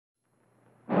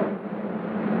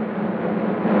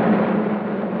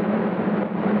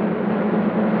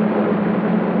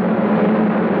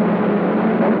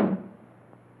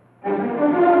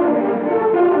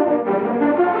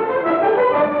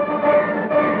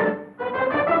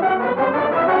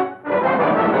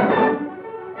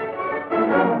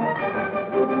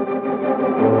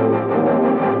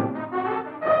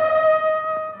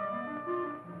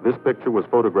picture was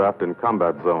photographed in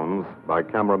combat zones by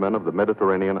cameramen of the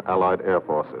Mediterranean Allied Air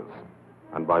Forces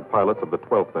and by pilots of the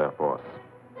 12th Air Force,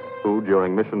 who,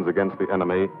 during missions against the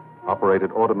enemy,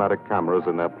 operated automatic cameras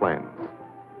in their planes.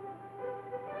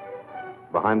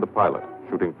 Behind the pilot,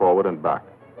 shooting forward and back.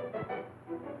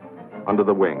 Under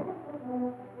the wing.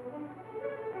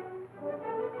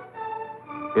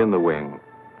 In the wing,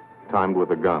 timed with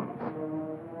the guns.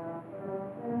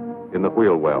 In the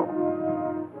wheel well.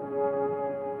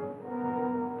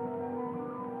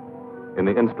 In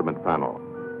the instrument panel,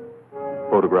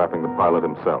 photographing the pilot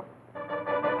himself.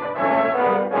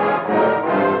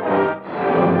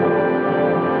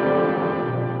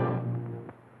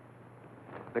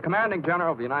 The commanding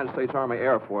general of the United States Army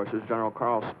Air Forces, General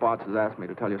Carl Spaatz, has asked me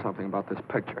to tell you something about this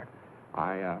picture.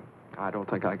 I don't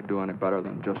think I could do any better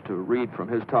than just to read from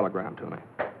his telegram to me.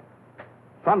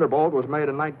 Thunderbolt was made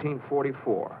in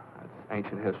 1944. That's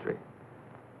ancient history.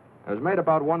 It was made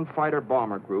about one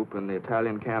fighter-bomber group in the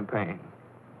Italian campaign.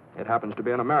 It happens to be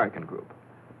an American group.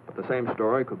 But the same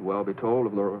story could well be told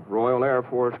of the Royal Air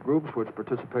Force groups which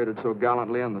participated so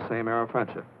gallantly in the same air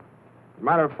offensive. As a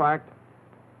matter of fact,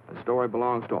 the story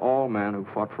belongs to all men who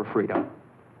fought for freedom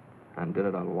and did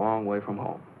it a long way from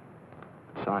home.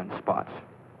 Signed, Spaatz.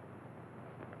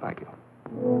 Thank you.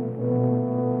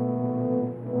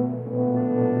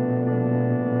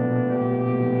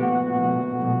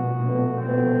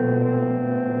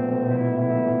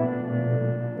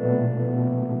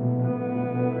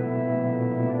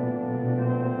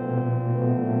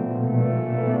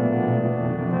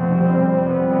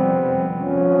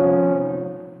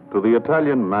 To the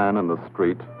Italian man in the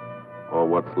street, or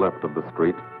what's left of the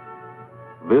street,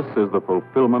 this is the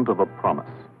fulfillment of a promise.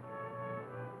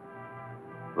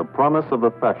 The promise of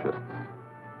the fascists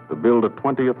to build a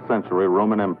 20th century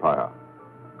Roman Empire,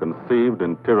 conceived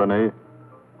in tyranny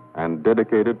and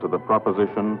dedicated to the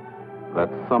proposition that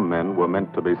some men were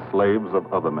meant to be slaves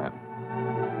of other men.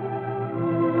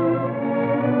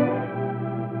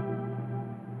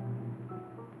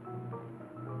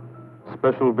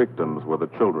 Special victims were the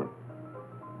children.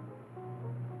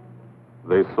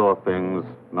 They saw things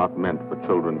not meant for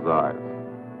children's eyes.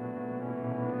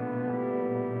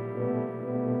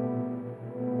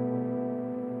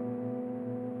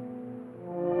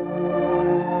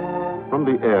 From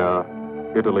the air,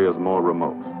 Italy is more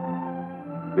remote.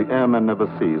 The airman never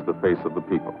sees the face of the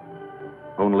people,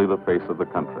 only the face of the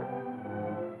country.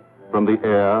 From the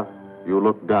air, you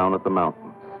look down at the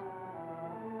mountains.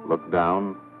 Look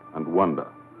down and wonder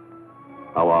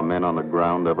how our men on the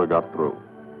ground ever got through.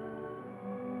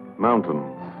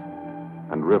 Mountains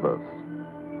and rivers.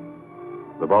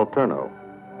 The Volturno,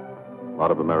 a lot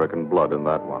of American blood in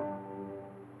that one.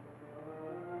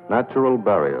 Natural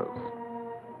barriers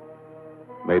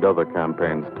made other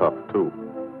campaigns tough too.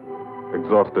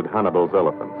 Exhausted Hannibal's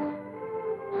elephants,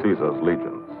 Caesar's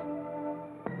legions.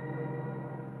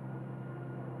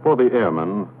 For the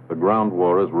airmen, the ground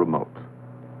war is remote.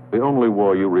 The only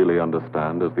war you really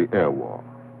understand is the air war.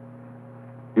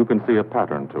 You can see a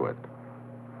pattern to it.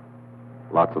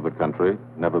 Lots of the country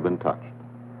never been touched.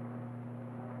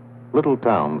 Little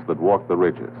towns that walk the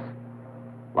ridges,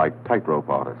 like tightrope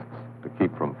artists to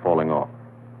keep from falling off.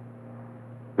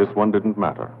 This one didn't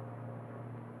matter.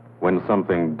 When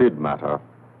something did matter,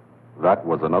 that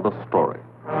was another story.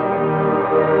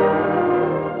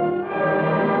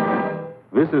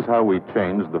 This is how we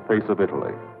changed the face of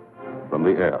Italy, from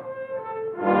the air.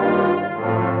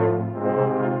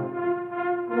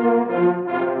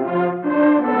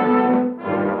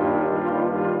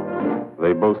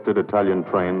 They boasted Italian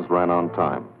trains ran on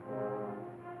time.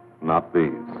 Not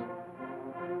these.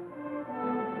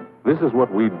 This is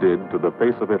what we did to the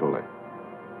face of Italy.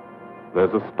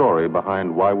 There's a story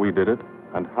behind why we did it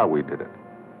and how we did it.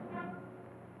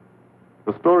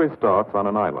 The story starts on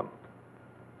an island,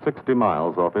 60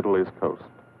 miles off Italy's coast.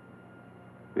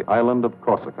 The island of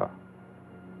Corsica.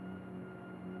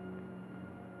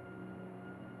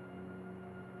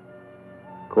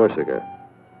 Corsica.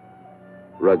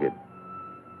 Rugged.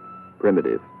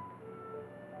 Primitive.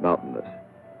 Mountainous.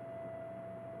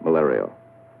 Malarial.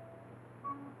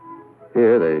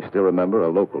 Here they still remember a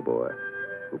local boy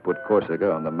who put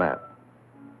Corsica on the map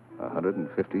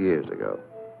 150 years ago.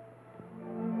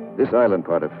 This island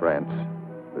part of France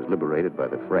was liberated by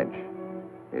the French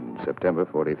in September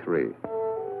 43.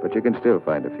 But you can still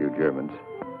find a few Germans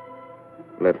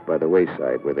left by the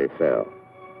wayside where they fell,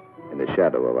 in the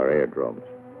shadow of our aerodromes.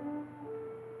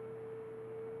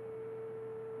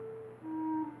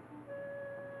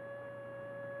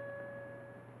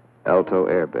 Alto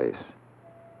Air Base.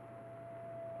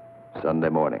 Sunday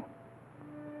morning.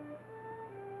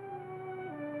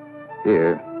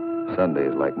 Here, Sunday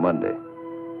is like Monday,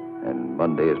 and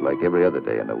Monday is like every other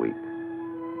day in the week.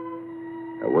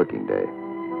 A working day.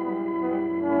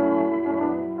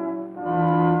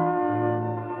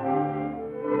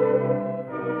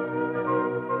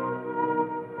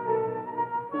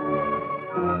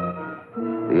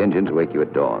 The engines wake you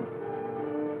at dawn.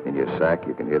 In your sack,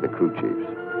 you can hear the crew chiefs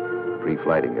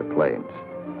pre-flighting your planes,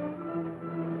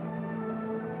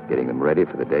 getting them ready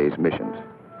for the day's missions.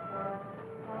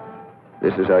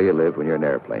 This is how you live when you're an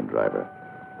airplane driver,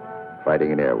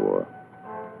 fighting an air war,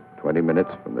 20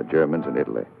 minutes from the Germans in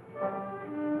Italy.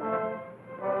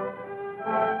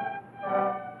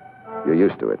 You're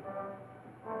used to it.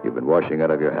 You've been washing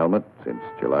out of your helmet since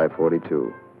July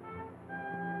 42.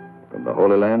 From the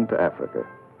Holy Land to Africa,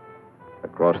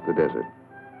 across the desert,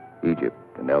 Egypt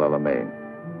and El Alamein,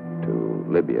 to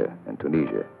Libya and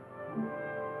Tunisia.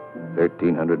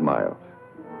 1,300 miles.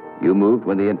 You moved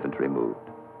when the infantry moved.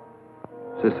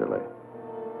 Sicily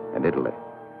and Italy.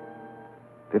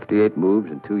 58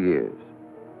 moves in 2 years.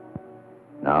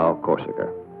 Now,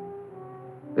 Corsica.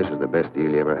 This is the best deal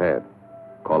you ever had.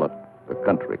 Call it the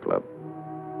country club.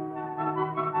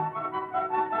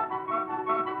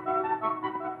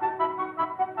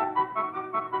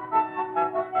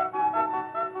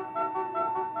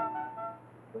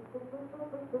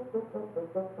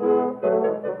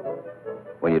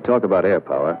 When you talk about air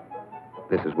power,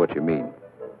 this is what you mean.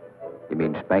 You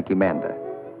mean Spanky Manda.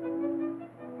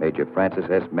 Major Francis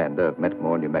S. Manda of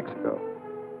Metmore, New Mexico.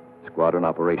 Squadron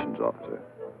operations officer.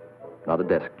 Not a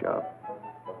desk job.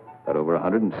 Got over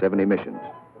 170 missions,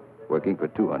 working for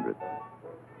 200.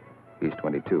 He's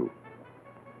 22.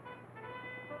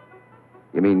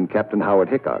 You mean Captain Howard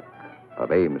Hickok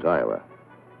of Ames, Iowa.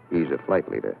 He's a flight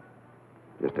leader.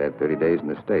 Just had 30 days in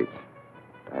the States.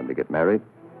 Time to get married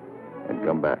and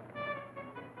come back.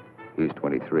 He's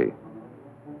 23.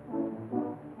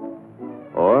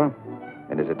 Or,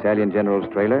 in his Italian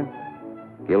general's trailer,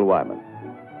 Gil Wyman,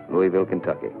 Louisville,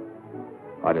 Kentucky.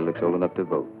 Hardly looks old enough to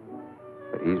vote,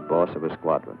 but he's boss of a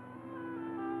squadron.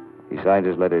 He signs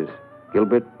his letters,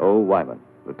 Gilbert O. Wyman,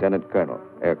 Lieutenant Colonel,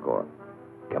 Air Corps,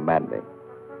 commanding.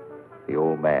 The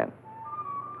old man.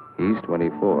 He's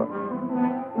 24.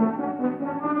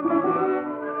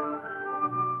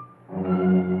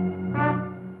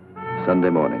 Sunday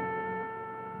morning.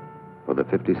 For the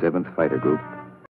 57th Fighter Group,